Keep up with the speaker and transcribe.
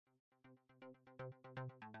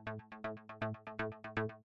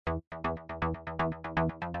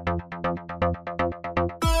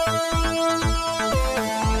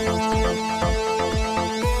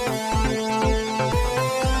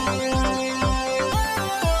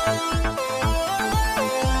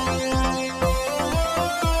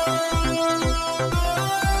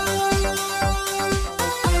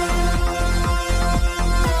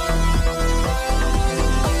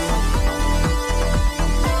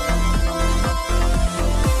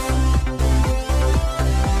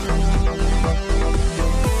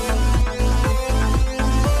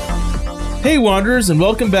Hey Wanderers, and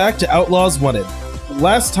welcome back to Outlaws Wanted.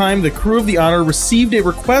 Last time, the crew of the Honor received a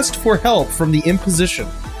request for help from the Imposition.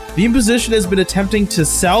 The Imposition has been attempting to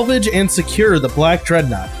salvage and secure the Black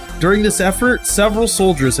Dreadnought. During this effort, several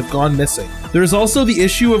soldiers have gone missing. There is also the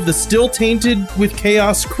issue of the still tainted with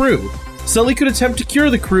chaos crew. Sully could attempt to cure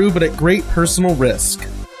the crew, but at great personal risk.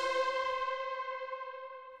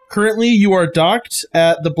 Currently, you are docked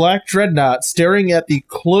at the Black Dreadnought, staring at the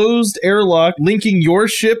closed airlock linking your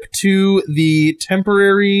ship to the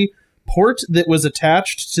temporary port that was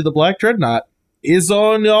attached to the Black Dreadnought. Is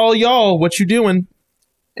on all y'all. What you doing?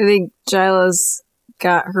 I think Jyla's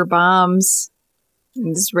got her bombs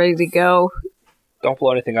and is ready to go. Don't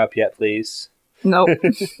blow anything up yet, please. Nope.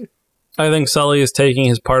 I think Sully is taking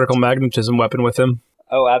his particle magnetism weapon with him.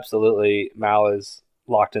 Oh, absolutely. Mal is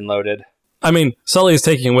locked and loaded. I mean, Sully is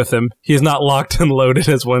taking it with him. He's not locked and loaded,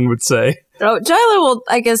 as one would say. Oh,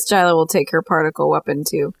 I guess Jyla will take her particle weapon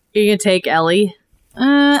too. You can take Ellie.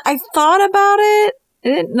 I thought about it. I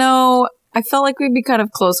didn't know. I felt like we'd be kind of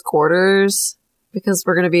close quarters because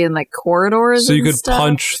we're going to be in like corridors. So you could stuff.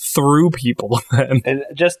 punch through people then. And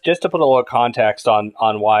just to put a little context on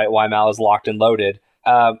why Mal is locked and loaded,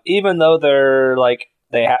 even though they're like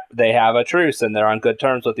they have a truce and they're on good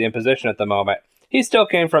terms with the Imposition at the moment, he still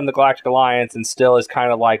came from the Galactic Alliance and still is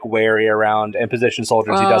kind of like wary around Imposition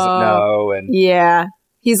soldiers he doesn't know. And yeah,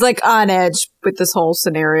 he's like on edge with this whole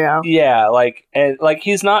scenario. Yeah,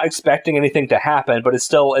 he's not expecting anything to happen, but it's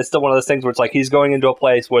still one of those things where it's like he's going into a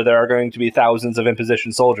place where there are going to be thousands of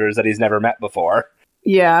Imposition soldiers that he's never met before.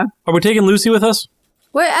 Yeah. Are we taking Lucy with us?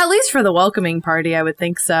 Well, at least for the welcoming party, I would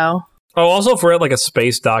think so. Oh, also if we're at like a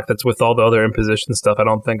space dock that's with all the other Imposition stuff, I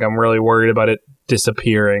don't think I'm really worried about it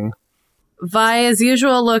disappearing. Vi, as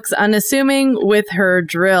usual, looks unassuming with her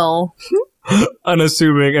drill.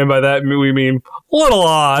 Unassuming, and by that we mean a little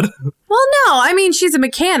odd. Well, no, I mean, she's a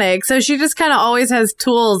mechanic, so she just kind of always has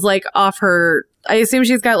tools, like, off her... I assume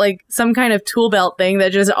she's got, like, some kind of tool belt thing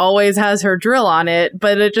that just always has her drill on it,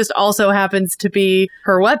 but it just also happens to be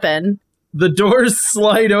her weapon. The doors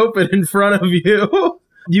slide open in front of you.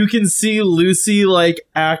 You can see Lucy, like,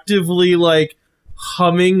 actively, like,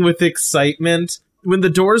 humming with excitement. When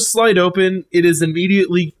the doors slide open, it is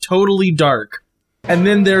immediately totally dark. And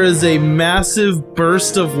then there is a massive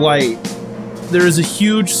burst of light. There is a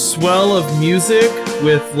huge swell of music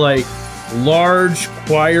with, like, large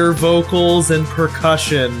choir vocals and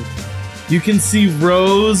percussion. You can see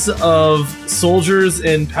rows of soldiers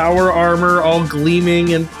in power armor, all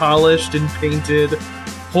gleaming and polished and painted,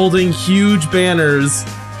 holding huge banners.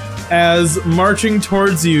 As marching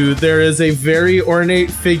towards you, there is a very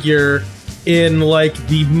ornate figure in, like,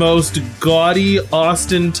 the most gaudy,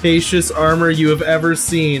 ostentatious armor you have ever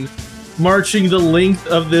seen, marching the length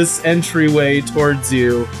of this entryway towards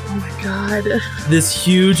you. Oh my god. This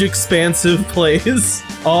huge, expansive place,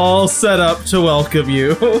 all set up to welcome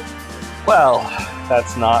you. Well,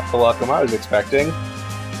 that's not the welcome I was expecting.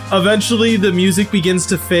 Eventually, the music begins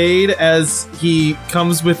to fade as he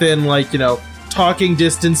comes within, like, talking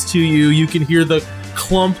distance to you. You can hear the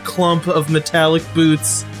clump of metallic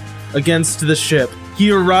boots against the ship.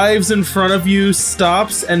 He arrives in front of you,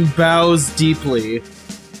 stops, and bows deeply.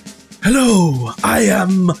 Hello, I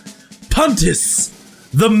am Pontus,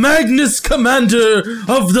 the Magnus Commander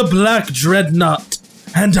of the Black Dreadnought,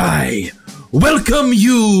 and I welcome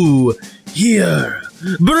you here,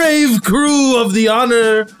 brave crew of the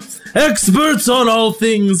Honor, experts on all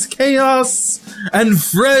things chaos, and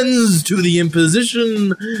friends to the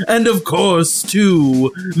Imposition, and of course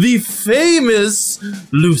to the famous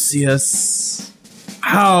Lucius.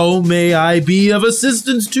 How may I be of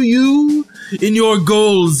assistance to you in your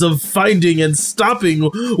goals of finding and stopping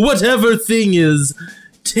whatever thing is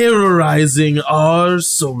terrorizing our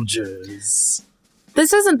soldiers?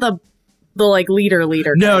 This isn't the like leader.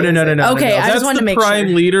 No. Okay, No. I just wanted to make sure. That's the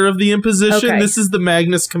prime leader of the Imposition. Okay. This is the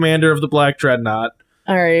Magnus Commander of the Black Dreadnought.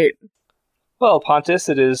 All right. Well, Pontus,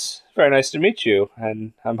 it is very nice to meet you,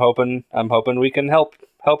 and I'm hoping we can help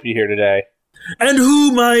you here today. And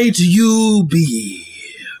who might you be?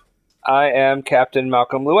 I am Captain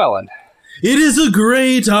Malcolm Llewellyn. It is a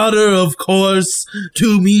great honor, of course,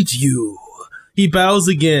 to meet you. He bows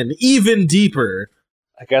again, even deeper.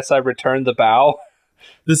 I guess I returned the bow.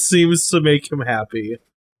 This seems to make him happy.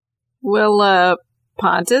 Well,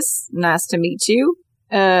 Pontus, nice to meet you.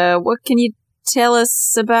 What can you tell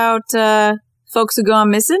us about, folks who gone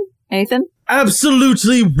missing? Anything?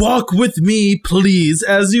 Absolutely, walk with me, please.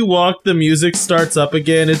 As you walk, the music starts up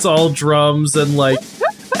again. It's all drums and, like,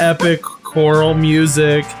 epic choral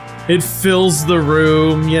music. It fills the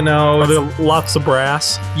room, you know. Are there lots of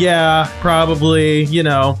brass? Yeah, probably, you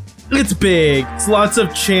know. It's big. It's lots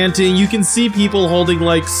of chanting. You can see people holding,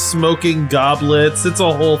 like, smoking goblets. It's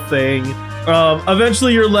a whole thing.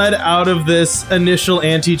 Eventually you're led out of this initial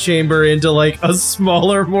antechamber into, like, a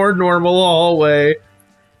smaller, more normal hallway.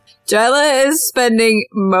 Jyla is spending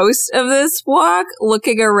most of this walk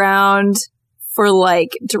looking around for,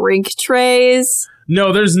 like, drink trays.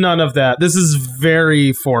 No, there's none of that. This is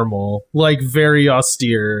very formal, like, very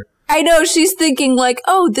austere. I know, she's thinking, like,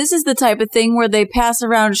 oh, this is the type of thing where they pass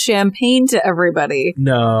around champagne to everybody.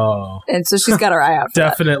 No. And so she's got her eye out for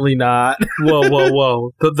Definitely not.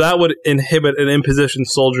 Whoa. That would inhibit an imposition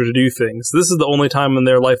soldier to do things. This is the only time in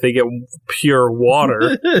their life they get pure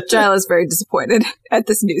water. that. Jyla's very disappointed at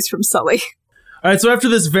this news from Sully. All right, so after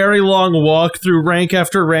this very long walk through rank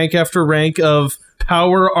after rank after rank of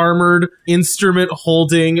power-armored,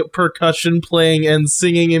 instrument-holding, percussion-playing, and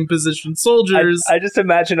singing imposition soldiers... I just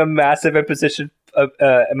imagine a massive imposition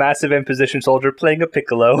soldier playing a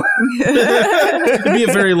piccolo. It'd be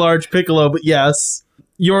a very large piccolo, but yes.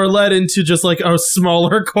 You're led into just, like, a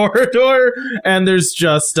smaller corridor, and there's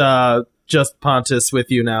just Pontus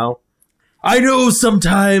with you now. I know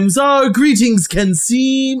sometimes our greetings can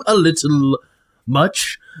seem a little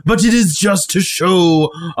much, but it is just to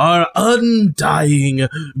show our undying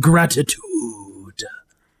gratitude.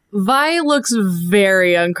 Vi looks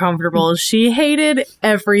very uncomfortable. She hated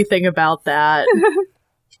everything about that.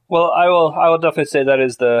 Well, I will definitely say that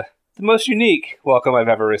is the most unique welcome I've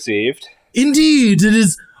ever received. Indeed, it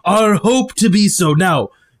is our hope to be so. Now,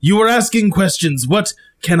 you were asking questions. What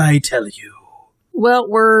can I tell you? Well,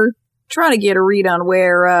 we're trying to get a read on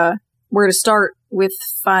where to start with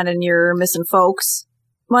finding your missing folks.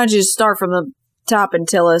 Why don't you just start from the top and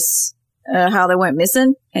tell us how they went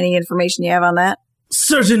missing? Any information you have on that?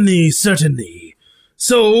 Certainly.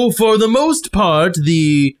 So, for the most part,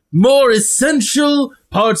 the more essential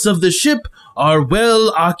parts of the ship are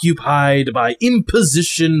well occupied by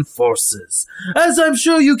imposition forces, as I'm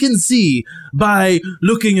sure you can see by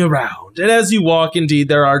looking around. And as you walk, indeed,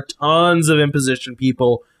 there are tons of imposition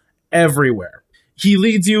people everywhere. He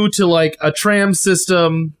leads you to, like, a tram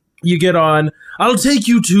system. You get on. I'll take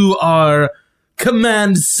you to our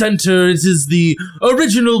command center. It is the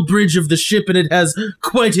original bridge of the ship, and it has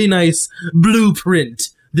quite a nice blueprint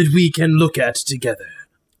that we can look at together.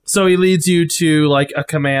 So he leads you to, like, a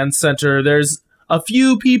command center. There's a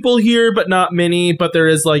few people here, but not many, but there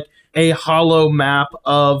is, like, a hollow map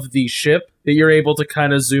of the ship that you're able to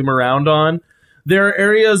kind of zoom around on. There are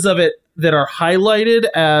areas of it that are highlighted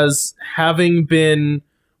as having been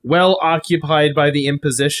well occupied by the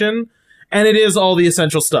imposition, and it is all the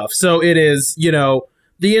essential stuff. So it is, you know,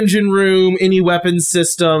 the engine room, any weapon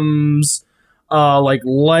systems, like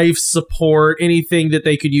life support, anything that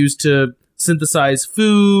they could use to synthesize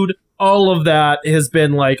food. All of that has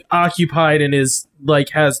been, like, occupied and is, like,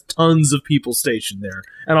 has tons of people stationed there.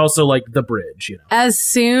 And also, like, the bridge, you know. As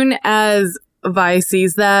soon as Vi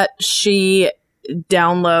sees that, she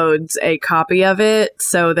downloads a copy of it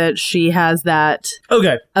so that she has that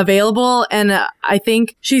available. And I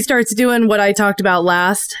think she starts doing what I talked about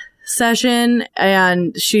last session,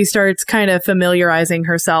 and she starts kind of familiarizing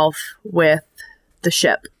herself with the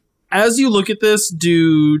ship. As you look at this,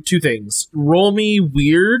 do two things. Roll me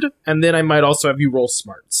weird, and then I might also have you roll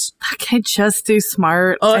smarts. Can I just do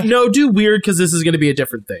smart? No, do weird, because this is going to be a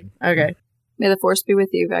different thing. Okay. May the force be with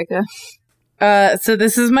you, Becca. So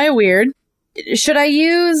this is my weird. Should I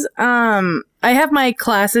use, I have my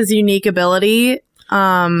class's unique ability.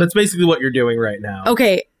 That's basically what you're doing right now.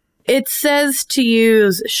 Okay. It says to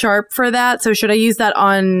use sharp for that, so should I use that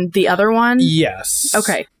on the other one? Yes.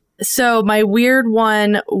 Okay. So my weird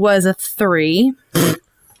one was a 3.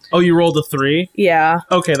 Oh, you rolled a 3? Yeah.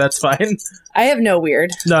 Okay, that's fine. I have no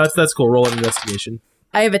weird. No, that's cool. Roll an investigation.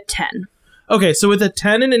 I have a 10. Okay, so with a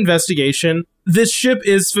 10 in investigation, this ship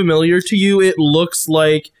is familiar to you. It looks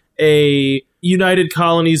like a United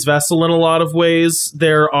Colonies vessel in a lot of ways.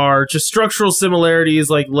 There are just structural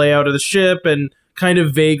similarities, like layout of the ship and kind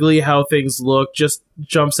of vaguely how things look just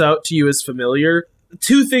jumps out to you as familiar.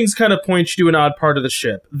 Two things kind of point you to an odd part of the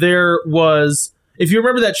ship. There was if you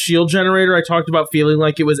remember that shield generator, I talked about feeling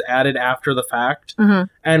like it was added after the fact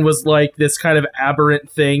and was like this kind of aberrant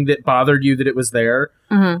thing that bothered you that it was there.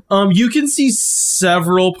 You can see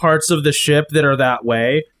several parts of the ship that are that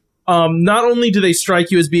way. Not only do they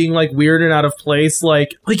strike you as being like weird and out of place,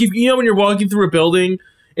 like if you know when you're walking through a building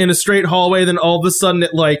in a straight hallway, then all of a sudden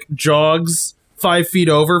it like jogs 5 feet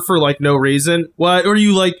over for like no reason. What? Or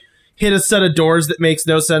you like hit a set of doors that makes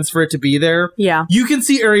no sense for it to be there. Yeah. You can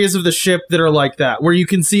see areas of the ship that are like that, where you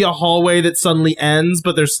can see a hallway that suddenly ends,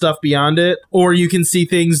 but there's stuff beyond it. Or you can see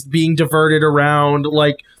things being diverted around,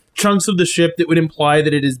 like chunks of the ship that would imply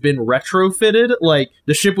that it has been retrofitted. Like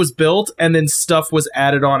the ship was built and then stuff was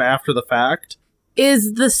added on after the fact.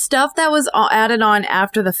 Is the stuff that was added on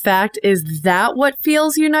after the fact, is that what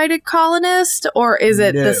feels United Colonist? Or is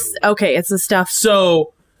it this? Okay, it's the stuff.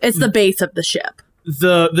 So it's the base of the ship.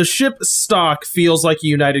 The ship stock feels like a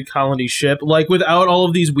United Colony ship. Like without all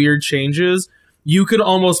of these weird changes, you could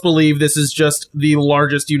almost believe this is just the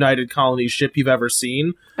largest United Colony ship you've ever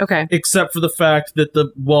seen. Okay. Except for the fact that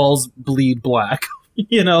the walls bleed black.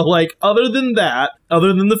 You know, like, other than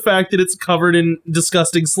the fact that it's covered in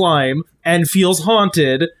disgusting slime and feels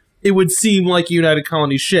haunted, it would seem like a United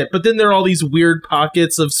Colony ship. But then there are all these weird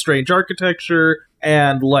pockets of strange architecture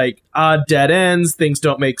and, like, odd dead ends. Things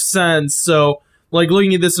don't make sense. So, like,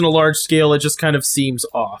 looking at this in a large scale, it just kind of seems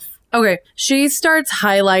off. Okay. She starts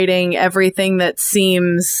highlighting everything that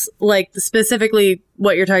seems like specifically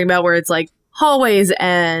what you're talking about, where it's like, hallways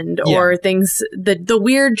end or things, the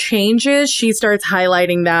weird changes. She starts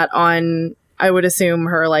highlighting that on, I would assume,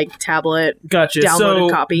 her like tablet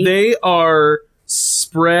downloaded copy. They are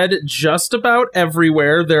spread just about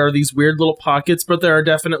everywhere. There are these weird little pockets, but there are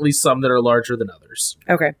definitely some that are larger than others.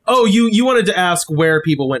 Okay. Oh, you wanted to ask where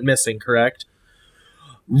people went missing, correct?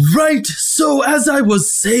 Right. So as I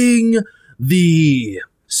was saying, the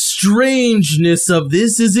strangeness of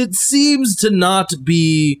this is it seems to not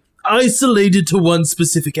be isolated to one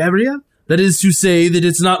specific area. That is to say that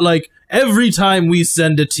it's not like every time we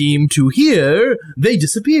send a team to here, they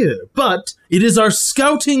disappear. But it is our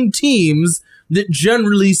scouting teams that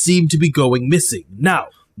generally seem to be going missing. Now,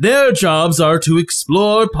 their jobs are to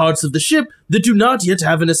explore parts of the ship that do not yet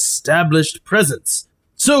have an established presence.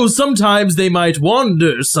 So sometimes they might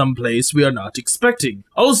wander someplace we are not expecting.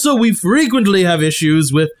 Also, we frequently have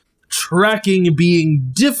issues with tracking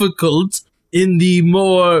being difficult in the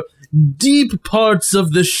more deep parts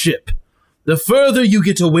of the ship. The further you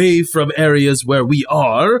get away from areas where we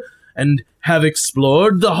are and have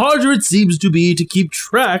explored, the harder it seems to be to keep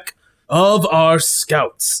track of our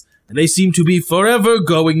scouts. And they seem to be forever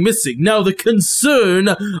going missing. Now, the concern,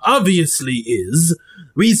 obviously, is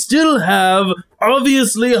we still have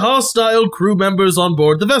obviously hostile crew members on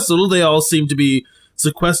board the vessel. They all seem to be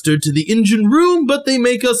sequestered to the engine room, but they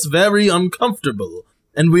make us very uncomfortable.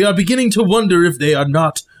 And we are beginning to wonder if they are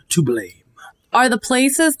not to blame. Are the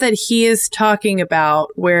places that he is talking about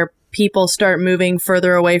where people start moving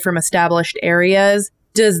further away from established areas,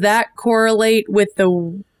 does that correlate with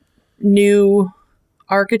the new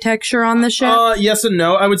architecture on the ship? Yes and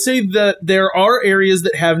no. I would say that there are areas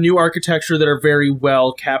that have new architecture that are very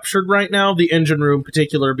well captured right now, the engine room in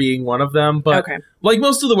particular being one of them. But like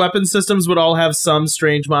most of the weapon systems would all have some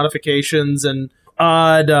strange modifications and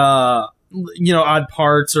odd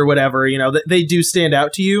parts or whatever, they do stand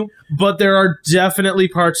out to you. But there are definitely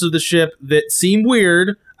parts of the ship that seem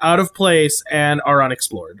weird, out of place, and are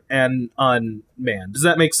unexplored and unmanned. Does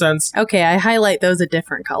that make sense? Okay, I highlight those a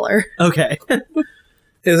different color. Okay.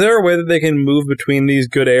 Is there a way that they can move between these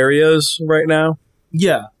good areas right now?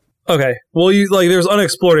 Yeah. Okay. Well, there's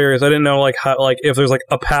unexplored areas. I didn't know if there's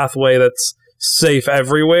a pathway that's safe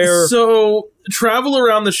everywhere. So travel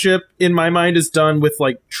around the ship, in my mind, is done with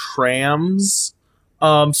trams.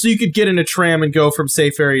 So you could get in a tram and go from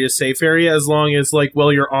safe area to safe area, as long as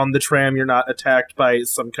while you're on the tram, you're not attacked by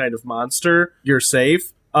some kind of monster. You're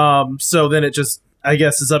safe. So then it just, I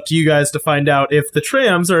guess, is up to you guys to find out if the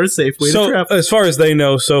trams are a safe way to travel. As far as they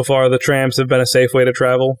know so far, the trams have been a safe way to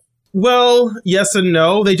travel. Well, yes and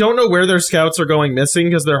no. They don't know where their scouts are going missing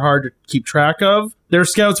because they're hard to keep track of. Their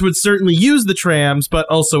scouts would certainly use the trams, but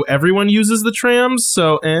also everyone uses the trams,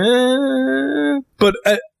 so But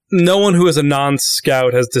no one who is a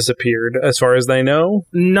non-scout has disappeared, as far as they know?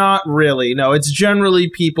 Not really, no. It's generally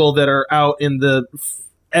people that are out in the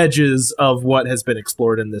edges of what has been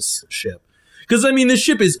explored in this ship. Because, this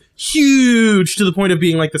ship is huge to the point of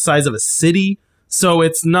being the size of a city, so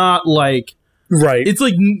it's not Right. It's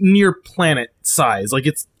near planet size.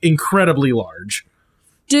 It's incredibly large.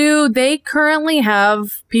 Do they currently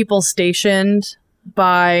have people stationed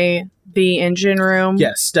by the engine room?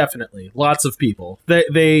 Yes, definitely. Lots of people.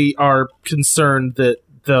 They are concerned that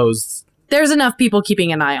those... There's enough people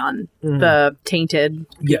keeping an eye on the tainted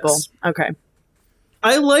people. Yes. Okay.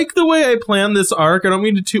 I like the way I planned this arc. I don't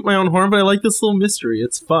mean to toot my own horn, but I like this little mystery.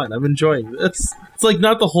 It's fun. I'm enjoying it. It's like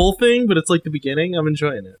not the whole thing, but it's like the beginning. I'm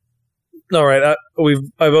enjoying it. All right,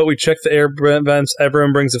 I vote we check the air vents.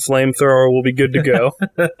 Everyone brings a flamethrower. We'll be good to go.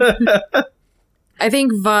 I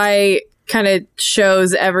think Vi kind of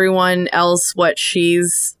shows everyone else what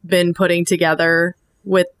she's been putting together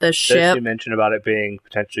with the Did ship. she mention about it being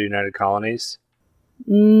potentially United Colonies?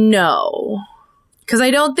 No. Because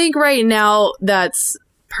I don't think right now that's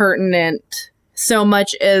pertinent so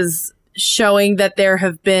much as showing that there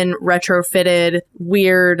have been retrofitted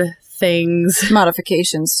weird things.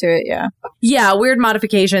 Modifications to it, yeah. Yeah, weird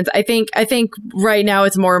modifications. I think right now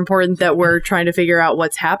it's more important that we're trying to figure out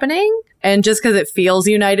what's happening. And just because it feels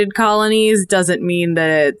United Colonies doesn't mean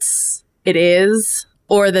that it is,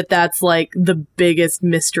 or that that's like the biggest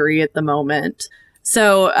mystery at the moment.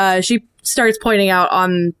 So she starts pointing out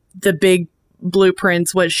on the big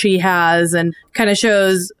blueprints what she has and kind of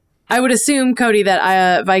shows, I would assume, Cody,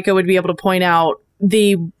 that Vika would be able to point out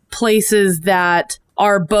the places that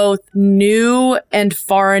are both new and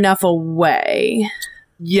far enough away.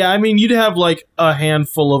 Yeah, I mean, you'd have like a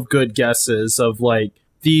handful of good guesses of like,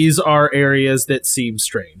 these are areas that seem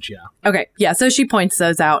strange, yeah. Okay, yeah, so she points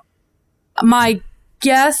those out. My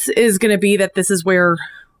guess is going to be that this is where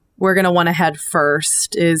we're going to want to head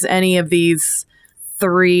first, is any of these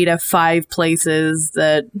 3 to 5 places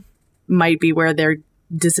that might be where they're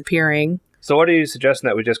disappearing. So what are you suggesting,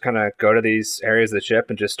 that we just kind of go to these areas of the ship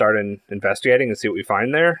and just start investigating and see what we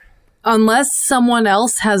find there? Unless someone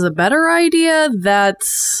else has a better idea,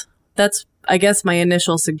 that's I guess my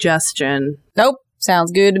initial suggestion. Nope.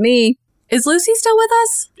 Sounds good to me. Is Lucy still with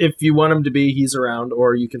us? If you want him to be, he's around,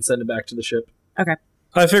 or you can send him back to the ship. Okay.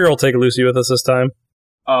 I figure I'll take Lucy with us this time.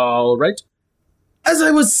 All right. As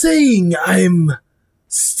I was saying, I'm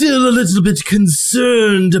still a little bit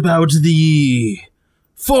concerned about the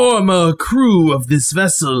former crew of this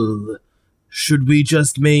vessel. Should we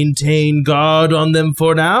just maintain guard on them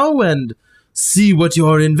for now and see what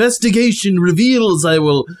your investigation reveals? I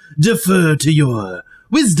will defer to your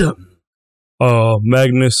wisdom.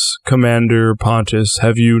 Magnus, Commander Pontus,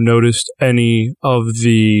 have you noticed any of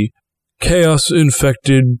the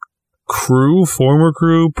chaos-infected crew, former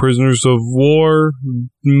crew, prisoners of war,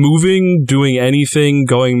 moving, doing anything,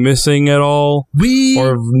 going missing at all? We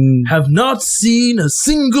have not seen a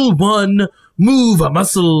single one move a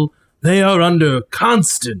muscle. They are under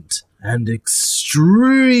constant and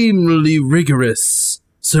extremely rigorous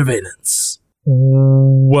surveillance.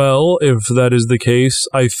 Well, if that is the case,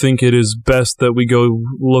 I think it is best that we go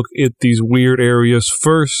look at these weird areas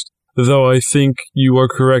first, though I think you are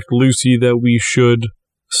correct, Lucy, that we should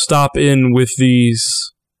stop in with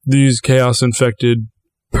these chaos-infected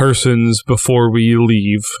persons before we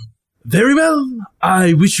leave. Very well.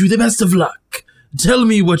 I wish you the best of luck. Tell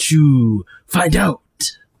me what you find out.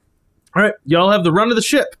 All right, y'all have the run of the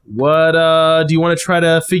ship. What, do you want to try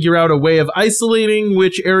to figure out a way of isolating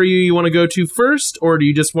which area you want to go to first, or do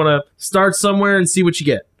you just want to start somewhere and see what you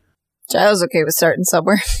get? I was okay with starting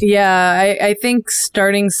somewhere. Yeah, I think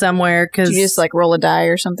starting somewhere, because... Did you just, like, roll a die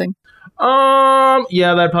or something?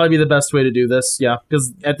 Yeah, that'd probably be the best way to do this, yeah,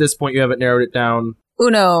 because at this point you haven't narrowed it down.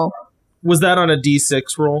 Uno. Was that on a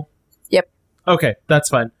D6 roll? Yep. Okay, that's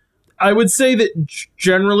fine. I would say that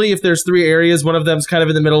generally, if there's 3 areas, one of them's kind of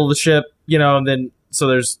in the middle of the ship, and then, so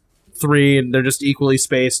there's 3, and they're just equally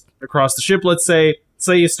spaced across the ship. Let's say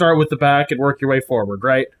you start with the back and work your way forward,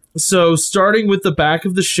 right? So starting with the back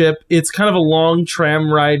of the ship, it's kind of a long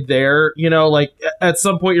tram ride there, like at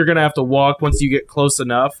some point you're going to have to walk once you get close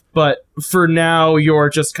enough. But for now, you're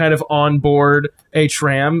just kind of on board a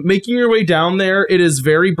tram. Making your way down there, it is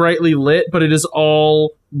very brightly lit, but it is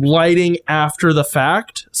all lighting after the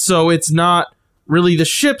fact. So it's not really the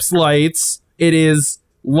ship's lights. It is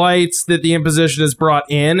lights that the Imposition has brought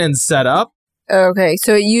in and set up. Okay,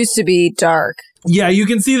 so it used to be dark. Yeah, you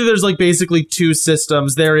can see that there's like basically 2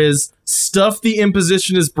 systems. There is stuff the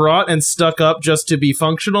Imposition has brought and stuck up just to be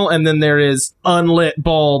functional, and then there is unlit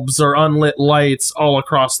bulbs or unlit lights all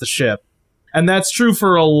across the ship. And that's true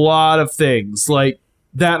for a lot of things. Like,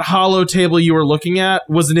 that hollow table you were looking at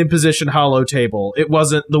was an Imposition hollow table. It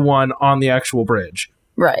wasn't the one on the actual bridge.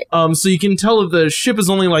 Right. So you can tell that the ship is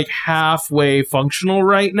only like halfway functional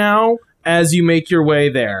right now as you make your way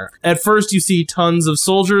there. At first you see tons of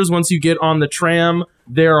soldiers. Once you get on the tram,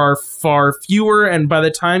 there are far fewer, and by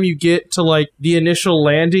the time you get to like the initial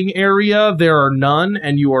landing area, there are none,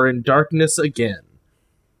 and you are in darkness again.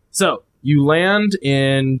 So, You land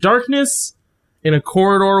in darkness, in a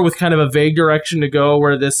corridor with kind of a vague direction to go,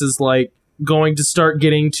 where this is like going to start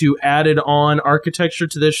getting to added on architecture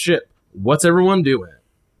to this ship. What's everyone doing?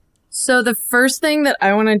 So the first thing that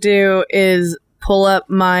I want to do is pull up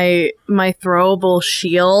my throwable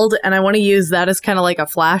shield, and I want to use that as kind of like a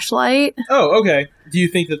flashlight. Oh, okay. Do you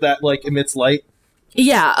think that like emits light?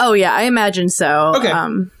 Yeah. Oh, yeah. I imagine so. Okay.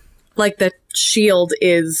 Like the shield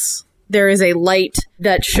is... There is a light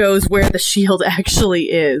that shows where the shield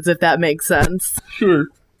actually is, if that makes sense. Sure.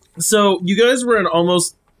 So you guys were in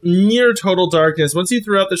almost near total darkness. Once you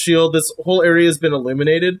threw out the shield, this whole area has been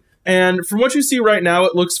illuminated. And from what you see right now,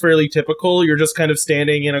 it looks fairly typical. You're just kind of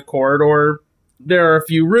standing in a corridor. There are a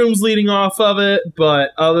few rooms leading off of it,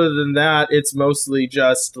 but other than that, it's mostly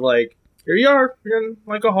just like, here you are. You're in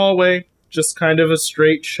like a hallway. Just kind of a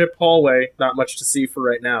straight ship hallway. Not much to see for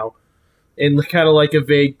right now. And kind of like a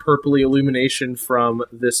vague purpley illumination from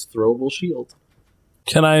this throwable shield.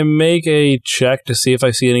 Can I make a check to see if I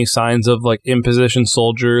see any signs of like imposition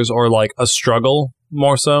soldiers or like a struggle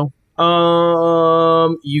more so?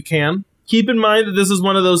 You can. Keep in mind that this is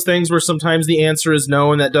one of those things where sometimes the answer is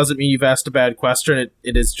no, and that doesn't mean you've asked a bad question.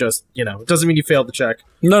 It is just, it doesn't mean you failed the check.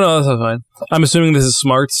 No, that's not fine. I'm assuming this is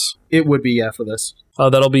smarts. It would be, yeah, for this.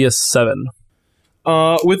 That'll be a 7.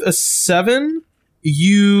 With a 7,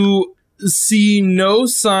 you see no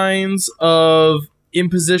signs of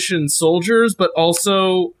imposition soldiers, but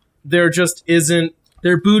also there just isn't...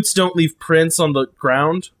 Their boots don't leave prints on the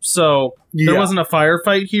ground, so there wasn't a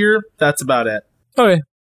firefight here. That's about it. Okay.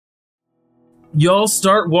 Y'all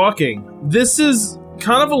start walking. This is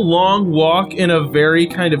kind of a long walk in a very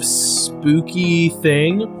kind of spooky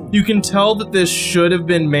thing. You can tell that this should have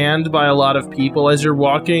been manned by a lot of people as you're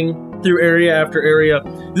walking through area after area.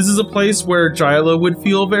 This is a place where Jyla would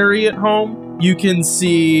feel very at home. You can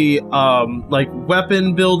see like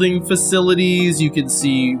weapon building facilities. You can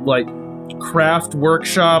see like craft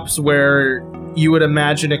workshops where you would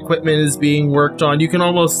imagine equipment is being worked on. You can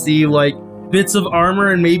almost see like bits of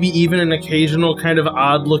armor and maybe even an occasional kind of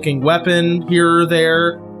odd looking weapon here or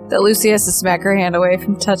there. That Lucy has to smack her hand away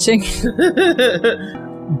from touching.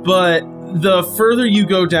 But the further you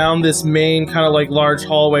go down this main kind of like large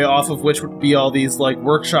hallway, off of which would be all these like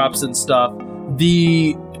workshops and stuff,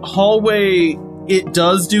 the hallway, it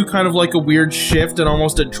does do kind of like a weird shift and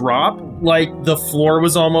almost a drop. Like the floor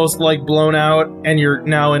was almost like blown out and you're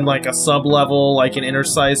now in like a sub-level, like an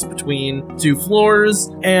interstice between two floors.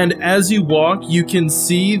 And as you walk, you can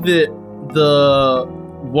see that the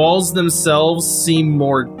walls themselves seem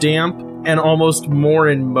more damp and almost more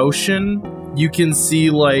in motion. You can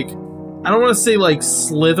see like, I don't want to say like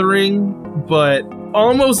slithering, but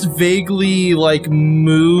almost vaguely like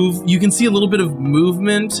move. You can see a little bit of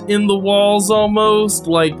movement in the walls almost,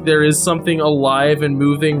 like there is something alive and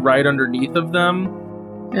moving right underneath of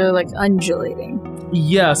them. They're like undulating.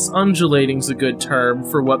 Yes, undulating's a good term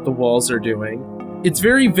for what the walls are doing. It's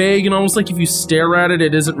very vague and almost like if you stare at it,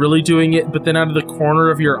 it isn't really doing it, but then out of the corner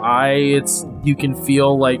of your eye, you can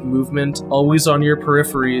feel like movement always on your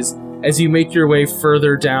peripheries as you make your way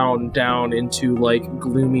further down into like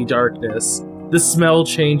gloomy darkness. The smell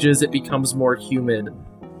changes, it becomes more humid.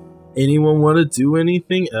 Anyone want to do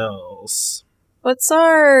anything else? What's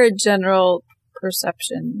our general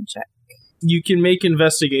perception check? You can make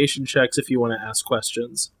investigation checks if you want to ask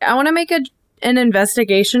questions. I want to make an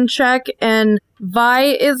investigation check, and Vi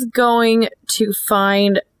is going to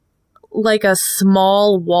find like a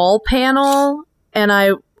small wall panel, and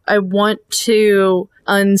I want to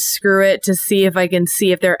unscrew it to see if I can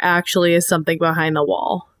see if there actually is something behind the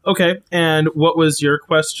wall. Okay, and what was your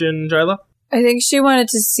question, Jyla? I think she wanted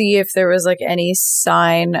to see if there was like any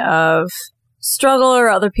sign of struggle or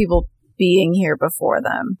other people being here before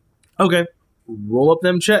them. Okay, roll up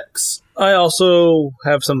them checks. I also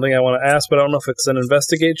have something I want to ask, but I don't know if it's an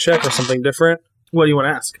investigate check or something different. What do you want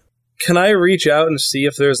to ask? Can I reach out and see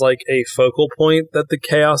if there's like a focal point that the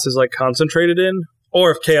chaos is like concentrated in? Or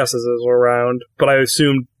if chaos is around, but I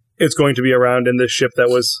assume it's going to be around in this ship that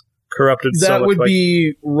was corrupted so much. That would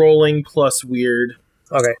be rolling plus weird.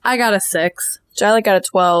 Okay. I got a 6. Jyla got a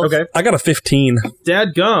 12. Okay. I got a 15.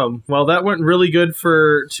 Dadgum. Well, that went really good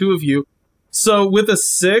for two of you. So with a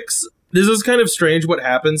 6, this is kind of strange what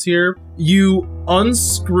happens here. You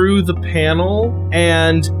unscrew the panel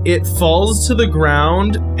and it falls to the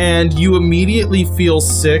ground and you immediately feel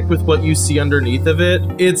sick with what you see underneath of it.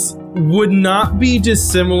 It's would not be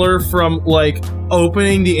dissimilar from like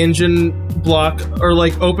opening the engine block or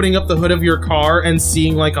like opening up the hood of your car and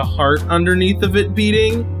seeing like a heart underneath of it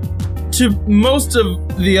beating. To most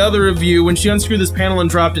of the other of you, when she unscrewed this panel and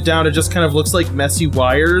dropped it down, it just kind of looks like messy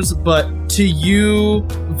wires, but To you,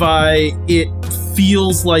 Vi, it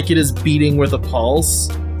feels like it is beating with a pulse,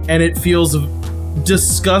 and it feels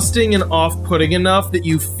disgusting and off-putting enough that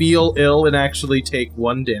you feel ill and actually take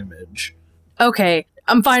 1 damage. Okay,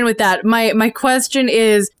 I'm fine with that. My question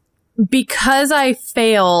is, because I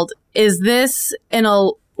failed, is this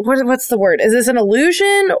what's the word? Is this an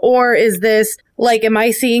illusion, or is this, like, am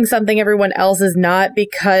I seeing something everyone else is not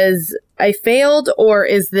because I failed, or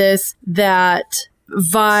is this that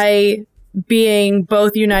Vi, being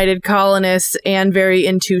both United Colonists and very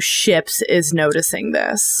into ships, is noticing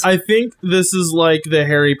this? I think this is like the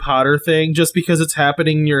Harry Potter thing. Just because it's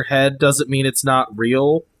happening in your head doesn't mean it's not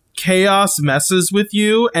real. Chaos messes with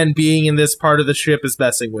you, and being in this part of the ship is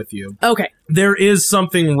messing with you. Okay. There is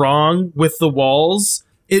something wrong with the walls.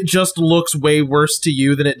 It just looks way worse to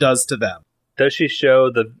you than it does to them. Does she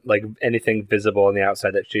show anything visible on the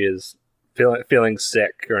outside that she is feeling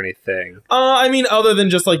sick or anything? I mean, other than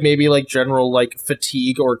just maybe general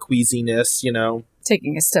fatigue or queasiness, you know?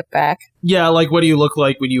 Taking a step back. Yeah, what do you look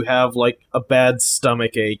like when you have a bad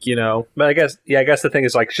stomach ache, you know? But I guess the thing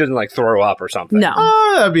is she shouldn't throw up or something. No.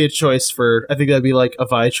 That'd be a choice I think that'd be a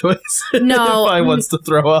Vi choice. No. If Vi wants to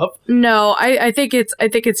throw up. No, I think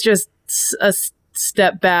it's just a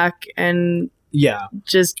step back and yeah,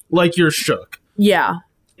 just you're shook. Yeah,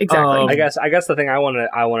 exactly. I guess the thing I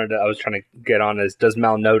was trying to get on is, does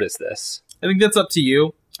Mal notice this? I think that's up to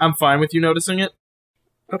you. I'm fine with you noticing it.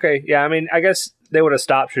 Okay, yeah, I mean, I guess they would have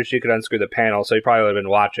stopped so she could unscrew the panel, so he probably would have been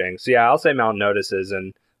watching. So yeah, I'll say Mal notices,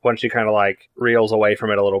 and when she kind of reels away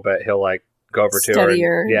from it a little bit, he'll go over to her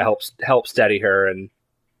and help steady her. And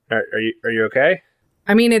are you okay?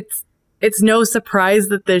 I mean, it's no surprise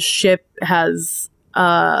that this ship has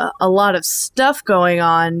a lot of stuff going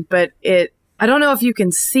on, but I don't know if you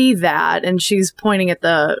can see that, and she's pointing at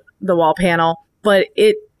the wall panel, but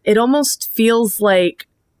it almost feels like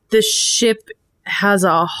the ship has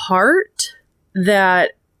a heart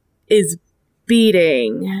that is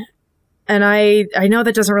beating. And I know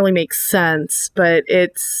that doesn't really make sense, but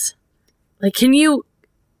it's can you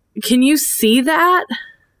see that?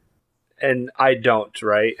 And I don't,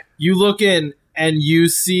 right? You look in and you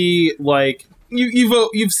see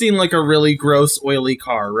you've seen a really gross oily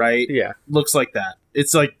car, right? Yeah. Looks like that.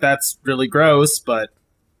 It's that's really gross, but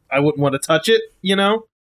I wouldn't want to touch it, you know?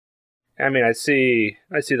 I mean, I see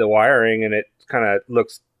the wiring and it kind of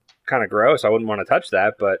looks kind of gross. I wouldn't want to touch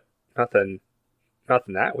that, but nothing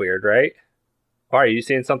that weird, right? Why, are you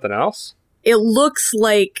seeing something else? It looks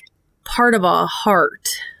like part of a heart.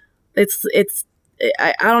 I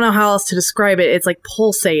don't know how else to describe it. It's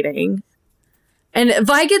pulsating. And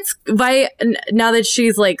Vi, now that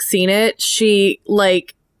she's seen it, she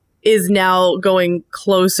is now going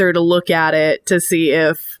closer to look at it to see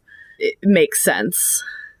if it makes sense.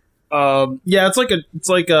 Yeah, it's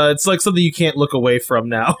like something you can't look away from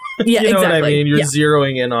now. Yeah, you know exactly. what I mean? You're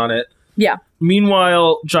zeroing in on it. Yeah.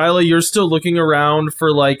 Meanwhile, Jyla, you're still looking around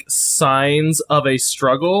for signs of a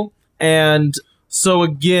struggle. And so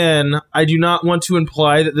again, I do not want to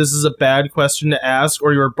imply that this is a bad question to ask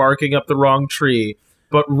or you're barking up the wrong tree.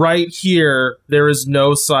 But right here, there is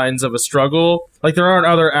no signs of a struggle. There aren't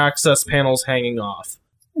other access panels hanging off.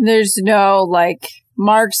 There's no,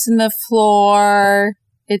 marks in the floor.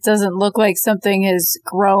 It doesn't look like something has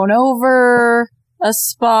grown over a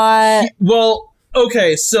spot. Well,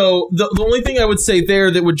 okay, so the only thing I would say there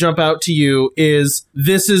that would jump out to you is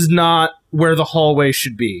this is not where the hallway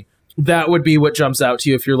should be. That would be what jumps out to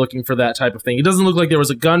you if you're looking for that type of thing. It doesn't look like there was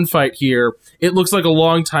a gunfight here. It looks like a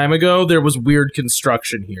long time ago there was weird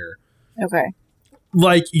construction here. Okay.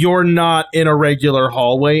 You're not in a regular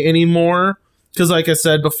hallway anymore. Because like I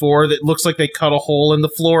said before, it looks like they cut a hole in the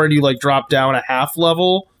floor and you drop down a half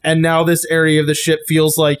level. And now this area of the ship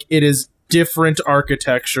feels like it is different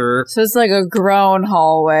architecture. So it's a grown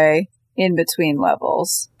hallway in between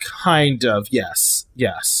levels. Kind of, yes.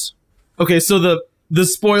 Yes. Okay, so the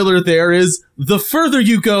spoiler there is the further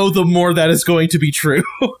you go, the more that is going to be true.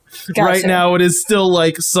 Gotcha. Right now it is still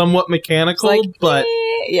somewhat mechanical, but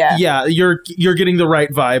yeah, you're getting the right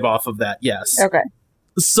vibe off of that, yes. Okay.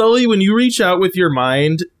 Sully, when you reach out with your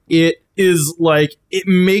mind, it is it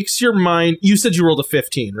makes your mind... You said you rolled a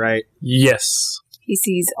 15, right? Yes. He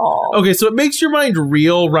sees all. Okay, so it makes your mind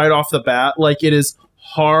reel right off the bat. It is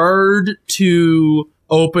hard to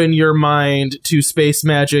open your mind to space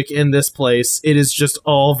magic in this place. It is just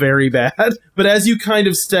all very bad. But as you kind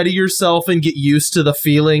of steady yourself and get used to the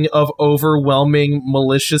feeling of overwhelming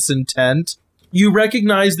malicious intent, you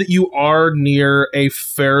recognize that you are near a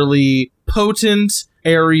fairly potent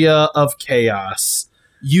area of chaos.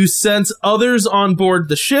 You sense others on board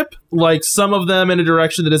the ship, some of them in a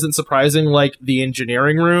direction that isn't surprising, the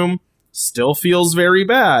engineering room. still feels very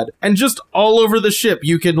bad. And just all over the ship,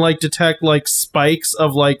 you can like detect like spikes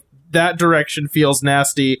of like that direction feels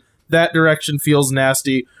nasty, that direction feels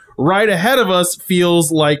nasty. Right ahead of us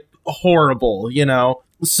feels like horrible, you know?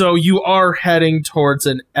 So you are heading towards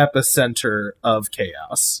an epicenter of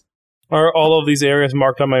chaos. Are all of these areas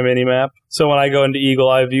marked on my mini-map? So when I go into Eagle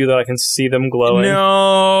Eye view that I can see them glowing?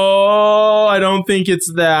 No, I don't think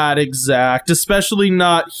it's that exact, especially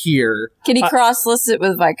not here. Can he cross-list it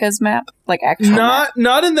with Vika's map? Like, actual map?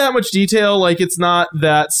 Not in that much detail, like, it's not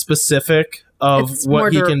that specific of It's what more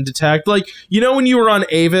he can detect. Like, you know when you were on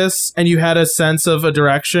Avis and you had a sense of a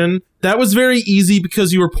direction? That was very easy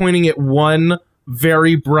because you were pointing at one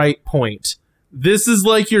very bright point. This is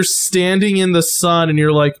like you're standing in the sun and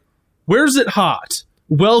you're like, where's it hot?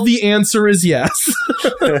 Well, the answer is yes.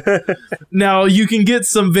 Now, you can get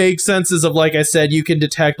some vague senses of, like I said, you can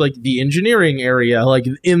detect, like, the engineering area. Like,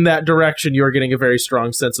 in that direction, you're getting a very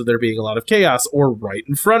strong sense of there being a lot of chaos. Or right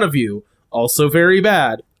in front of you, also very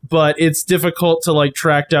bad. But it's difficult to, like,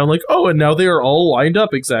 track down, like, oh, and now they are all lined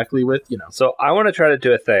up exactly with, you know. So I want to try to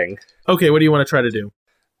do a thing. Okay, what do you want to try to do?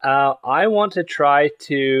 I want to try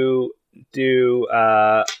to do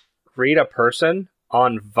read a person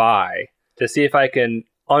on Vi to see if I can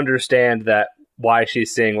understand that why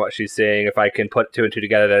she's seeing what she's seeing, if I can put two and two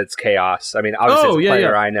together that it's chaos. I mean, obviously it's a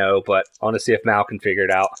player I know, but I want to see if Mal can figure it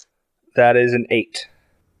out. That is an 8.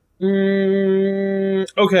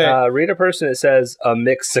 Okay. Read a person, it says a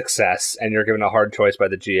mixed success, and you're given a hard choice by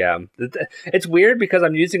the GM. It's weird because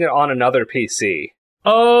I'm using it on another PC.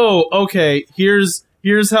 Oh, okay. Here's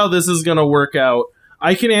how this is going to work out.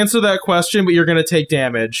 I can answer that question, but you're going to take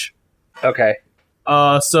damage. Okay.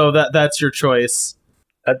 So that's your choice.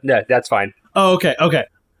 No, that's fine. Oh, okay.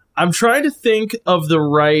 I'm trying to think of the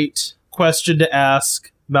right question to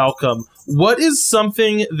ask Malcolm. What is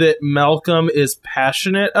something that Malcolm is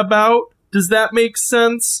passionate about? Does that make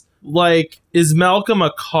sense? Like, is Malcolm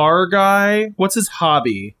a car guy? What's his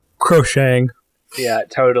hobby? Crocheting. Yeah,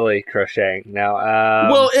 totally crocheting. Now,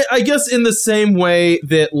 I guess in the same way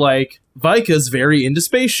that, like, Vika's very into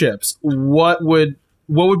spaceships. What would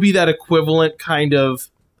be that equivalent kind of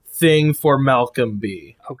thing for Malcolm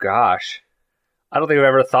be? Oh, gosh. I don't think I've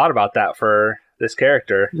ever thought about that for this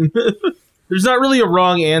character. There's not really a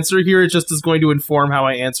wrong answer here. It just is going to inform how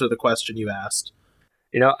I answer the question you asked.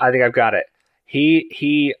 You know, I think I've got it.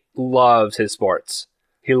 He loves his sports.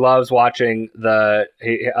 He loves watching I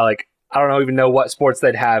don't even know what sports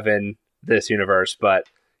they'd have in this universe, but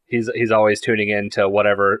he's always tuning in to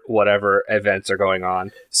whatever events are going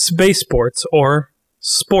on. Space sports, or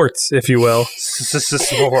sports, if you will.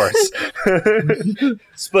 Sports.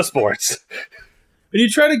 Sports. When you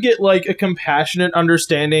try to get, like, a compassionate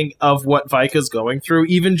understanding of what Vika's going through,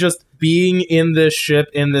 even just being in this ship,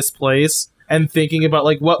 in this place, and thinking about,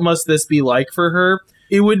 like, what must this be like for her,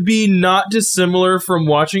 it would be not dissimilar from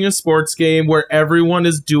watching a sports game where everyone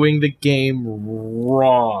is doing the game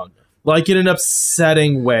wrong. Like, in an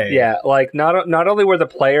upsetting way. Yeah, like, not only where the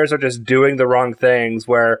players are just doing the wrong things,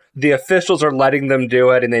 where the officials are letting them do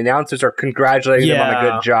it, and the announcers are congratulating them on a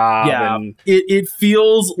good job. Yeah, and it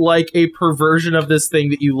feels like a perversion of this thing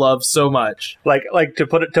that you love so much. Like to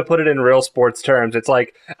put it in real sports terms, it's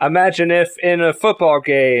like, imagine if in a football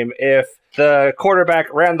game, if the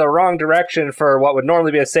quarterback ran the wrong direction for what would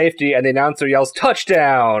normally be a safety, and the announcer yells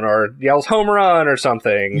touchdown or yells home run or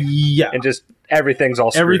something. Yeah. And just everything's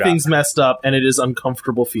all screwed Everything's up. messed up, and it is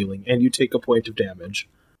uncomfortable feeling, and you take a point of damage.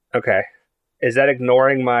 Okay. Is that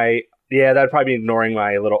ignoring my... Yeah, that'd probably be ignoring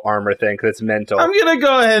my little armor thing, because it's mental. I'm gonna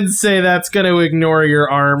go ahead and say that's gonna ignore your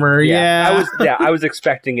armor, yeah. I was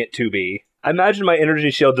expecting it to be. I imagine my energy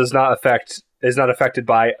shield is not affected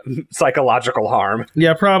by psychological harm.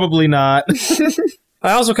 Yeah, probably not.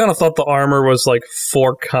 I also kind of thought the armor was, like,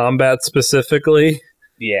 for combat specifically.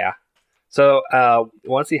 Yeah. So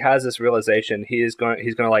once he has this realization, he's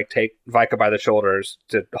going to like take Vika by the shoulders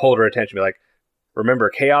to hold her attention. Be like, remember,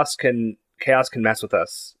 chaos can mess with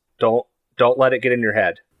us. Don't let it get in your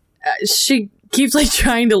head. She keeps like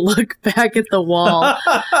trying to look back at the wall.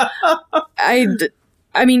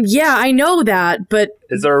 I mean, yeah, I know that, but...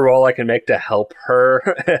 Is there a role I can make to help her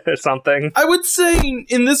or something? I would say,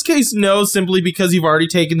 in this case, no, simply because you've already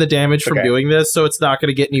taken the damage from doing this, so it's not going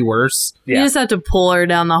to get any worse. Yeah. You just have to pull her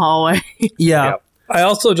down the hallway. Yeah. Yep. I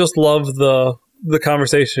also just love the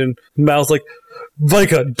conversation. Mal's like,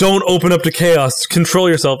 Vika, don't open up to chaos. Control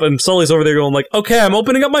yourself. And Sully's over there going like, okay, I'm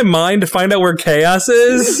opening up my mind to find out where chaos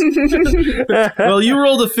is. Well, you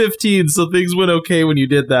rolled a 15, so things went okay when you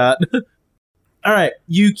did that. All right,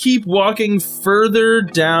 you keep walking further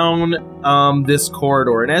down this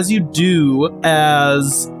corridor, and as you do,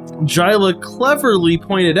 as Jyla cleverly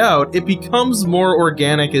pointed out, it becomes more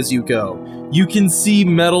organic as you go. You can see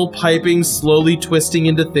metal piping slowly twisting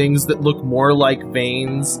into things that look more like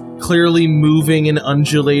veins, clearly moving and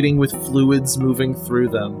undulating with fluids moving through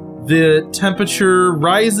them. The temperature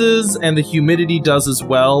rises and the humidity does as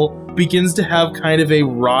well, begins to have kind of a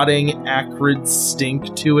rotting, acrid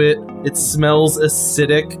stink to it. It smells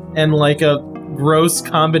acidic and like a gross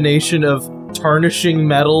combination of tarnishing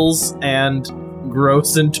metals and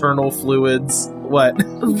gross internal fluids. What?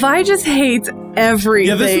 Vi just hates everything.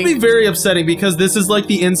 Yeah, this would be very upsetting because this is like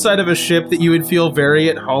the inside of a ship that you would feel very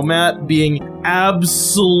at home at being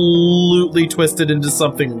absolutely twisted into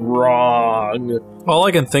something wrong. All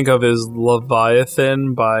I can think of is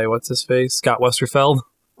Leviathan by what's-his-face? Scott Westerfeld.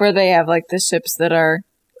 Where they have like the ships that are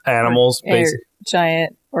Animals, basically.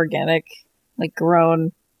 giant, organic, like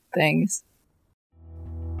grown things.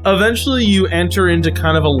 Eventually, you enter into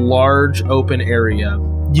kind of a large open area.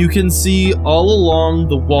 You can see all along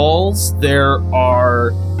the walls there are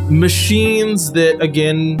machines that,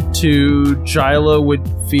 again, to Jyla would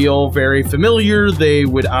feel very familiar. They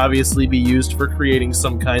would obviously be used for creating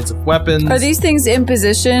some kinds of weapons. Are these things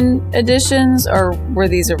imposition editions, or were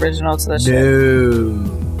these original to the show?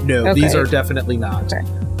 No, Okay. these are definitely not. Okay.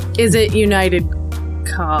 Is it United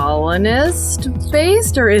Colonist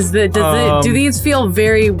based, or do these feel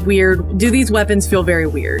very weird? Do these weapons feel very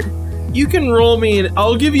weird? You can roll me, and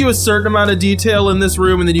I'll give you a certain amount of detail in this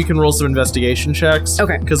room, and then you can roll some investigation checks.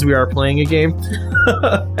 Okay. Because we are playing a game.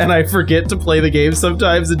 And I forget to play the game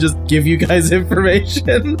sometimes and just give you guys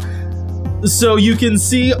information. So you can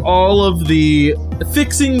see all of the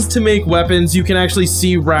fixings to make weapons. You can actually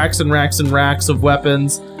see racks and racks and racks of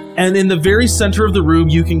weapons. And in the very center of the room,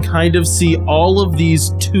 you can kind of see all of these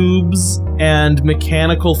tubes and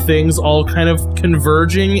mechanical things all kind of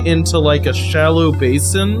converging into like a shallow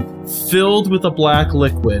basin filled with a black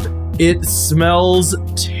liquid. It smells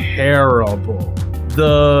terrible.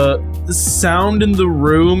 The sound in the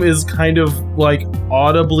room is kind of like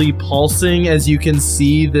audibly pulsing as you can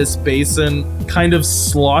see this basin kind of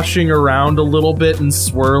sloshing around a little bit and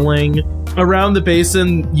swirling. Around the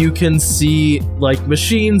basin, you can see like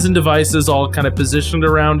machines and devices all kind of positioned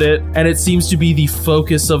around it, and it seems to be the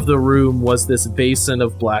focus of the room was this basin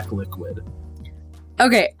of black liquid.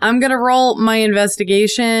 Okay, I'm gonna roll my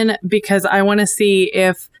investigation because I want to see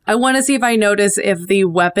if I notice if the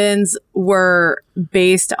weapons were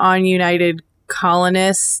based on United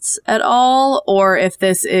Colonists at all, or if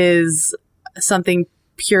this is something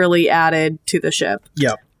purely added to the ship.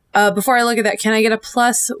 Yeah. Before I look at that, can I get a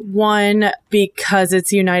 +1 because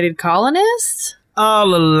it's United Colonists?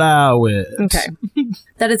 I'll allow it. Okay.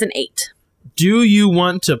 That is an 8. Do you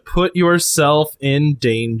want to put yourself in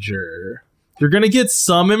danger? You're going to get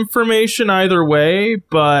some information either way,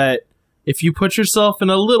 but if you put yourself in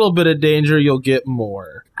a little bit of danger, you'll get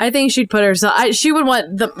more. I think she'd put herself... she would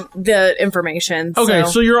want the information. Okay,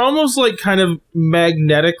 so you're almost like kind of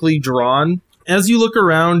magnetically drawn. As you look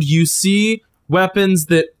around, you see weapons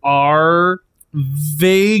that are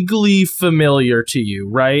vaguely familiar to you,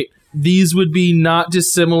 right? These would be not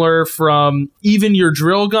dissimilar from even your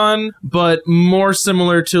drill gun, but more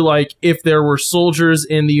similar to like if there were soldiers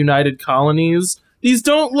in the United Colonies. These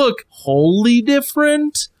don't look wholly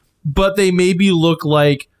different, but they maybe look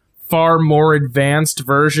like far more advanced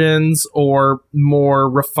versions or more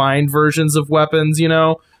refined versions of weapons, you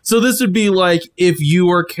know? So this would be like if you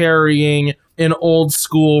were carrying an old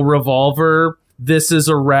school revolver, this is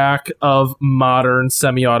a rack of modern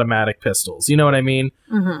semi-automatic pistols. You know what I mean?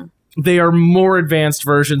 Mm-hmm. They are more advanced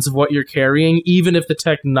versions of what you're carrying, even if the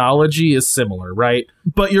technology is similar, right?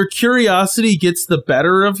 But your curiosity gets the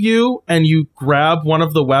better of you, and you grab one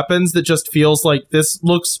of the weapons that just feels like this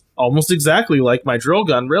looks almost exactly like my drill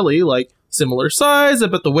gun, really, like similar size,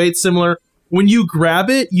 but the weight's similar. When you grab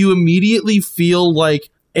it, you immediately feel like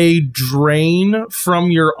a drain from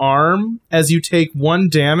your arm as you take 1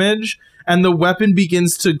 damage, and the weapon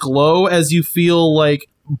begins to glow as you feel like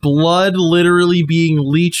blood literally being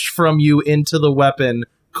leached from you into the weapon,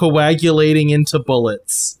 coagulating into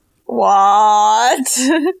bullets. What?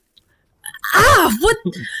 What?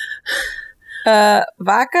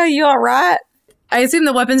 Vaca, you alright? I assume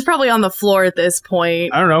the weapon's probably on the floor at this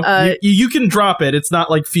point. I don't know. You can drop it. It's not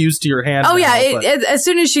like fused to your hand. Oh, now, yeah. As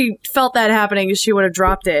soon as she felt that happening, she would have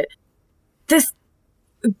dropped it. This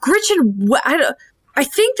Gretchen, I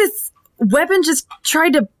think this weapon just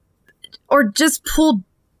tried to, or just pulled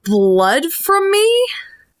blood from me.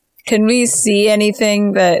 Can we see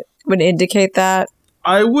anything that would indicate that?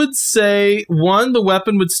 I would say, 1, the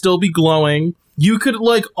weapon would still be glowing. You could,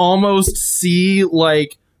 like, almost see,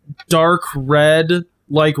 like, dark red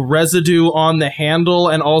like residue on the handle,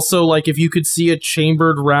 and also like if you could see a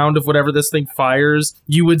chambered round of whatever this thing fires,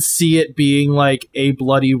 you would see it being like a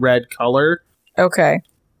bloody red color. Okay.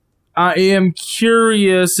 I am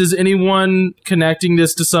curious, is anyone connecting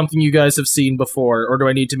this to something you guys have seen before, or do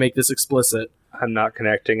I need to make this explicit? I'm not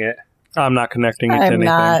connecting it. I'm not connecting it to I'm anything.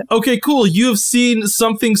 not. Okay, cool. You have seen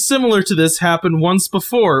something similar to this happen once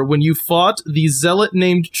before when you fought the zealot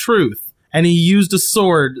named Truth, and he used a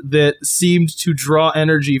sword that seemed to draw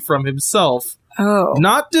energy from himself. Oh.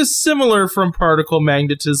 Not dissimilar from particle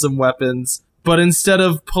magnetism weapons, but instead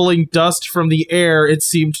of pulling dust from the air, it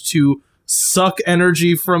seemed to suck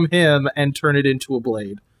energy from him and turn it into a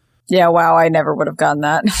blade. Yeah, wow, I never would have gotten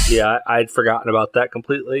that. Yeah, I'd forgotten about that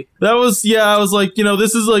completely. That was, I was like,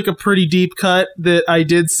 this is like a pretty deep cut that I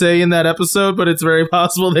did say in that episode, but it's very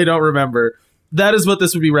possible they don't remember. That is what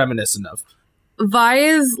this would be reminiscent of. Vi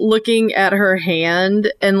is looking at her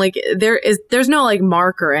hand, and like there's no like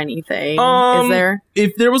mark or anything. Is there?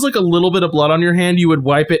 If there was like a little bit of blood on your hand, you would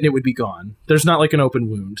wipe it and it would be gone. There's not like an open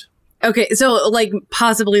wound. Okay, so like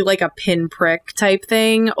possibly like a pinprick type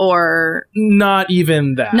thing, or not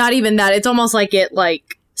even that. Not even that. It's almost like it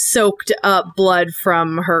like soaked up blood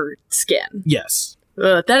from her skin. Yes.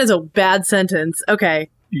 Ugh, that is a bad sentence. Okay.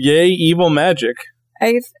 Yay, evil magic.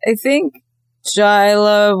 I think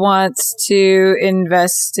Jyla wants to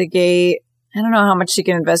investigate. I don't know how much she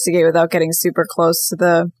can investigate without getting super close to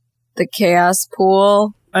the chaos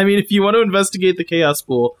pool. I mean, if you want to investigate the chaos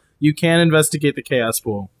pool, you can investigate the chaos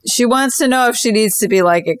pool. She wants to know if she needs to be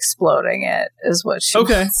like exploding it, is what she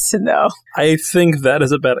wants to know. I think that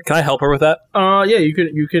is a bad. Can I help her with that? Yeah, you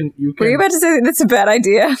can. Were you about to say that's a bad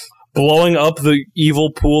idea? Blowing up the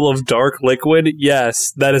evil pool of dark liquid?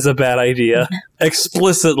 Yes, that is a bad idea.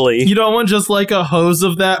 Explicitly. You don't want just like a hose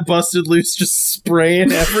of that busted loose just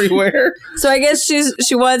spraying everywhere? So I guess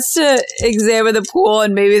she wants to examine the pool,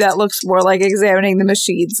 and maybe that looks more like examining the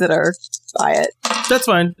machines that are by it. That's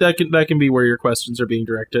fine. That can be where your questions are being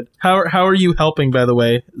directed. How are you helping, by the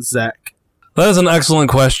way, Zach? That is an excellent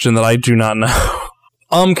question that I do not know.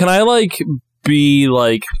 Can I like be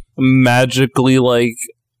like magically like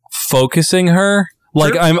focusing her?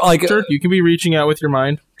 Like sure. I'm like sure. You can be reaching out with your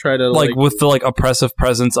mind. Try to like with the like oppressive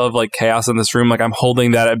presence of like chaos in this room, like I'm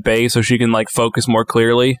holding that at bay so she can like focus more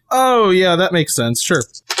clearly. Oh yeah, that makes sense. Sure.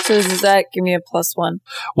 So does that give me a +1?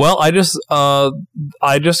 Well, I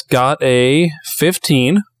just got a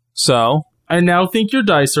 15, so I now think your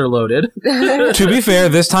dice are loaded. to be fair,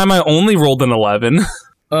 this time I only rolled an 11.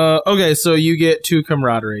 Okay, so you get 2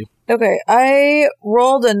 camaraderie. Okay, I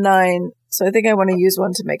rolled a 9, so I think I want to use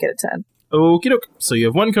one to make it a 10. Okie doke. So you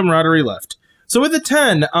have 1 camaraderie left. So with a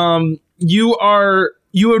 10,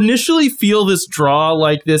 you initially feel this draw,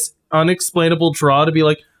 like this unexplainable draw to be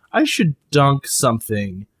like, I should dunk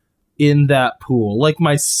something in that pool, like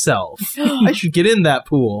myself. I should get in that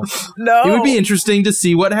pool. No. It would be interesting to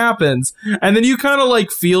see what happens. And then you kind of like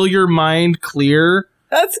feel your mind clear.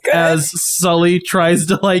 That's good. As Sully tries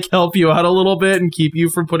to like help you out a little bit and keep you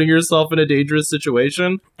from putting yourself in a dangerous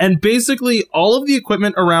situation. And basically all of the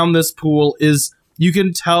equipment around this pool is, you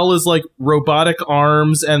can tell, is like robotic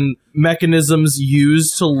arms and mechanisms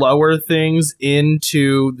used to lower things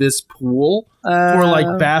into this pool. Or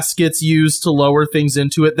like baskets used to lower things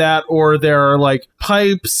into it, or there are like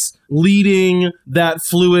pipes leading that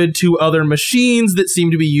fluid to other machines that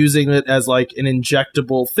seem to be using it as like an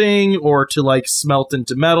injectable thing or to like smelt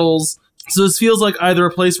into metals. So this feels like either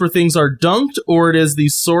a place where things are dunked or it is the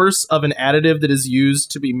source of an additive that is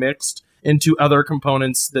used to be mixed into other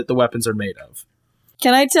components that the weapons are made of.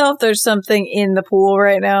 Can I tell if there's something in the pool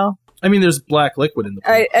right now? I mean, there's black liquid in the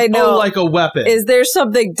pool. I know. Oh, like a weapon. Is there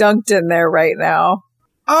something dunked in there right now?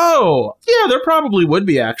 Oh, yeah, there probably would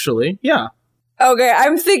be, actually. Yeah. Okay,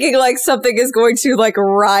 I'm thinking like something is going to like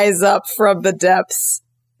rise up from the depths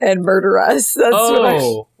and murder us. That's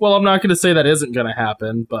well, I'm not going to say that isn't going to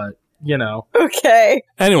happen, but, you know. Okay.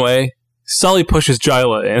 Anyway, Sully pushes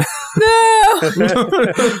Jyla in.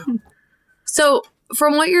 No! So,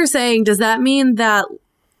 from what you're saying, does that mean that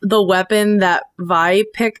the weapon that Vi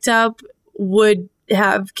picked up would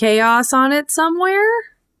have chaos on it somewhere?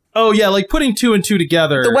 Oh, yeah, like putting 2 and 2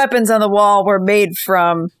 together. The weapons on the wall were made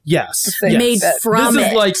from... Yes. Made from This it.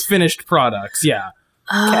 is like finished products, yeah.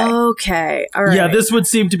 Okay. All right. Yeah, this would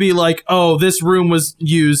seem to be like, oh, this room was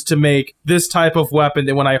used to make this type of weapon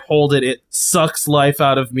that when I hold it, it sucks life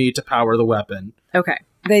out of me to power the weapon. Okay.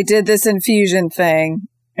 They did this infusion thing,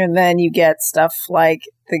 and then you get stuff like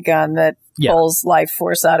the gun that pulls life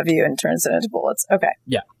force out of you and turns it into bullets. Okay.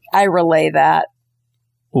 Yeah. I relay that.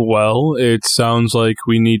 Well, it sounds like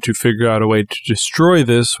we need to figure out a way to destroy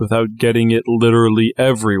this without getting it literally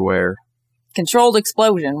everywhere. controlled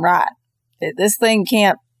explosion, right. This thing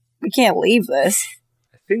we can't leave this.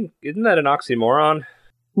 I think, isn't that an oxymoron?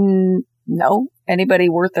 No. Anybody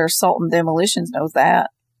worth their salt and demolitions knows that.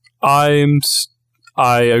 I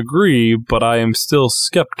agree, but I am still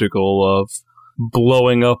skeptical of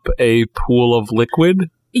blowing up a pool of liquid.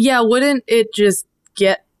 Yeah, wouldn't it just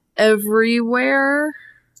get everywhere?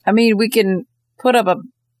 I mean, we can put up a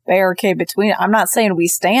barricade between it. I'm not saying we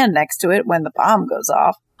stand next to it when the bomb goes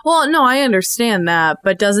off. Well, no, I understand that,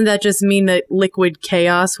 but doesn't that just mean that liquid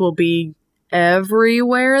chaos will be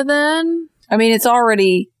everywhere then? I mean, it's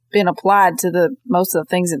already been applied to most of the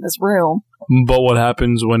things in this room. But what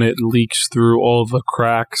happens when it leaks through all the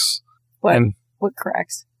cracks? What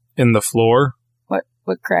cracks? In the floor?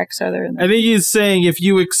 What cracks are there in there? I think he's saying if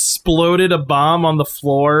you exploded a bomb on the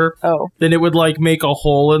floor, then it would, like, make a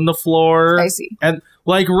hole in the floor. I see. And,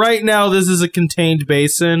 like, right now, this is a contained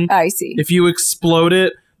basin. I see. If you explode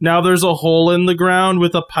it, now there's a hole in the ground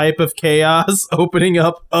with a pipe of chaos opening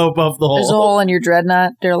up above the hole. There's a hole in your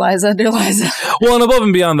dreadnought, dear Liza. Well, and above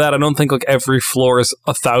and beyond that, I don't think, like, every floor is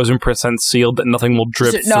 1,000% sealed that nothing will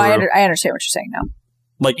drip through. No, I understand what you're saying now.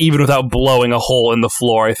 Like, even without blowing a hole in the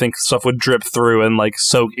floor, I think stuff would drip through and, like,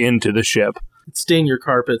 soak into the ship. Stain your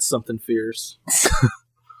carpets, something fierce.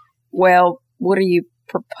 Well, what are you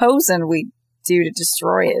proposing we do to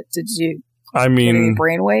destroy it? Did you get any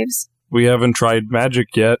brainwaves? We haven't tried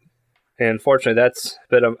magic yet. And unfortunately, that's a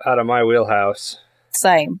bit out of my wheelhouse.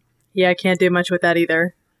 Same. Yeah, I can't do much with that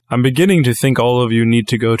either. I'm beginning to think all of you need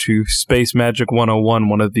to go to Space Magic 101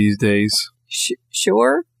 one of these days.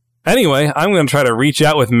 Sure? Anyway, I'm going to try to reach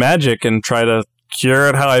out with magic and try to cure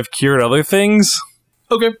it how I've cured other things.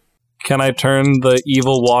 Okay. Can I turn the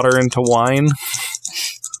evil water into wine?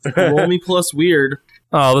 Roll me plus weird.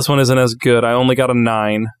 Oh, this one isn't as good. I only got a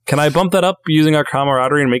 9. Can I bump that up using our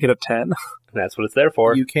camaraderie and make it a 10? That's what it's there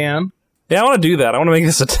for. You can. Yeah, I want to do that. I want to make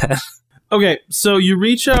this a 10. Okay, so you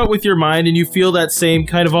reach out with your mind and you feel that same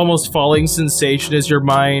kind of almost falling sensation as your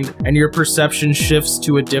mind and your perception shifts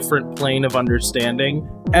to a different plane of understanding.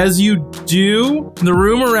 As you do, the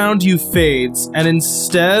room around you fades, and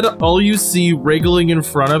instead, all you see wriggling in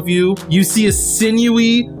front of you, you see a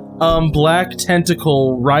sinewy, black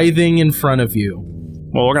tentacle writhing in front of you.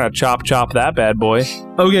 Well, we're going to chop that bad boy.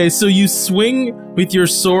 Okay, so you swing with your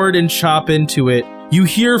sword and chop into it. You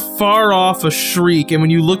hear far off a shriek, and when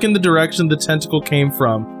you look in the direction the tentacle came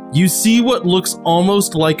from, you see what looks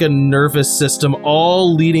almost like a nervous system,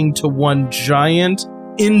 all leading to one giant,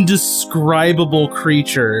 indescribable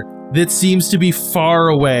creature that seems to be far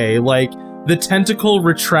away. Like, the tentacle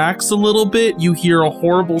retracts a little bit, you hear a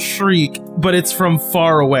horrible shriek, but it's from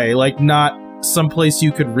far away, like not someplace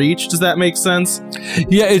you could reach. Does that make sense?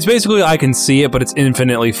 Yeah, it's basically I can see it, but it's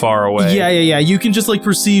infinitely far away. Yeah. You can just like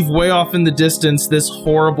perceive way off in the distance this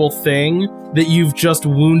horrible thing that you've just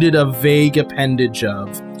wounded a vague appendage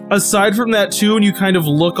of. Aside from that too, when you kind of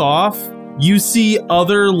look off, you see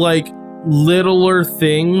other like littler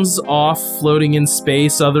things off floating in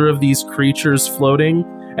space, other of these creatures floating.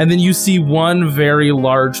 And then you see one very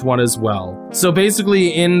large one as well. So basically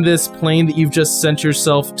in this plane that you've just sent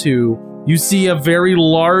yourself to, you see a very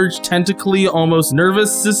large, tentacly, almost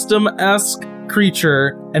nervous system-esque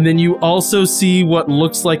creature, and then you also see what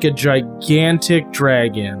looks like a gigantic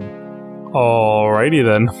dragon. Alrighty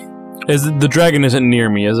then. The dragon isn't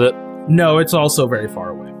near me, is it? No, it's also very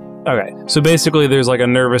far away. Okay, so basically there's like a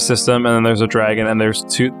nervous system, and then there's a dragon, and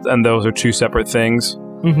those are two separate things.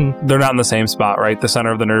 Mm-hmm. They're not in the same spot, right? The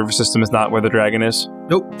center of the nervous system is not where the dragon is?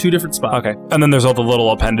 Nope, two different spots. Okay. And then there's all the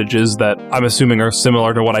little appendages that I'm assuming are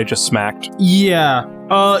similar to what I just smacked. Yeah.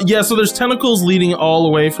 So there's tentacles leading all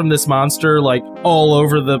away from this monster, like all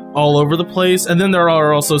over the place, and then there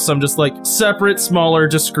are also some just like separate, smaller,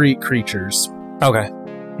 discrete creatures. Okay.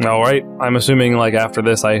 All right. I'm assuming like after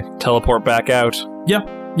this I teleport back out.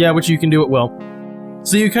 Yeah, which you can do at will.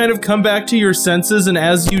 So you kind of come back to your senses, and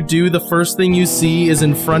as you do, the first thing you see is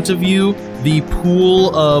in front of you, the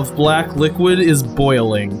pool of black liquid is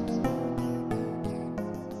boiling.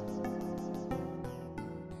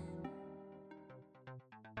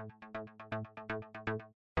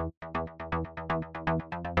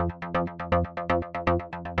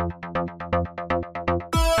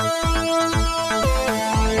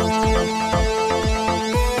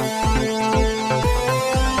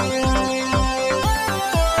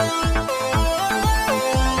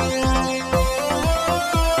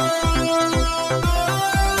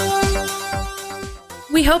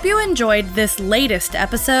 We hope you enjoyed this latest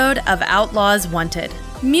episode of Outlaws Wanted.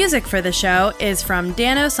 Music for the show is from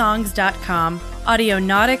danosongs.com,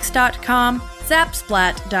 audionautics.com,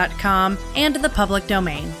 zapsplat.com, and the public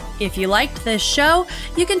domain. If you liked this show,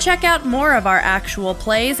 you can check out more of our actual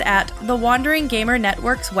plays at the Wandering Gamer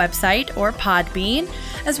Network's website or Podbean,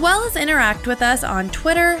 as well as interact with us on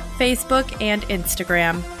Twitter, Facebook, and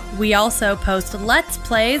Instagram. We also post Let's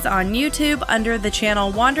Plays on YouTube under the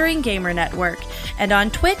channel Wandering Gamer Network, and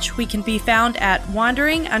on Twitch we can be found at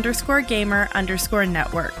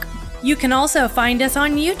Wandering_Gamer_Network. You can also find us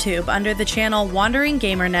on YouTube under the channel Wandering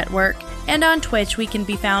Gamer Network, and on Twitch we can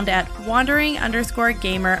be found at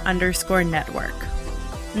Wandering_Gamer_Network.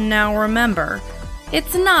 Now remember,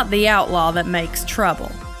 it's not the outlaw that makes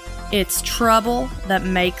trouble. It's trouble that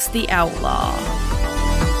makes the outlaw.